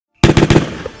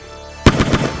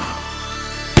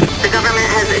The government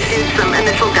has issued some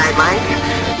initial guidelines.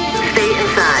 Stay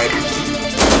inside.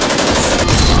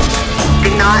 Do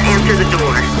not answer the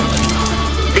door.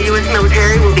 The U.S.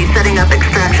 military will be setting up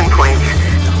extraction points.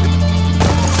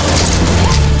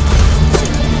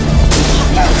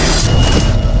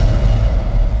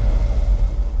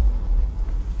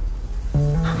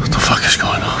 What the fuck is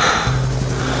going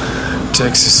on?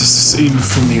 Texas is seceding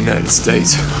from the United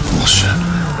States.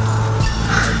 Bullshit.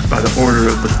 By the order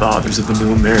of the fathers of the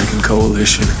new American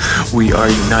coalition, we are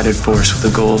a united force with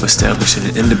the goal of establishing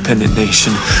an independent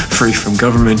nation free from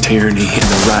government tyranny and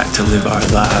the right to live our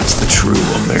lives the true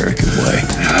American way.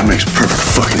 Yeah, that makes perfect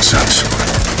fucking sense.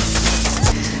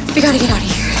 We gotta get out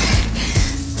of here.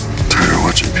 I'm tired of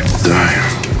watching people die.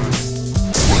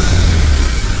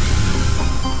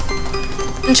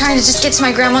 I'm trying to just get to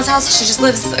my grandma's house. She just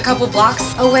lives a couple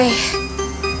blocks away.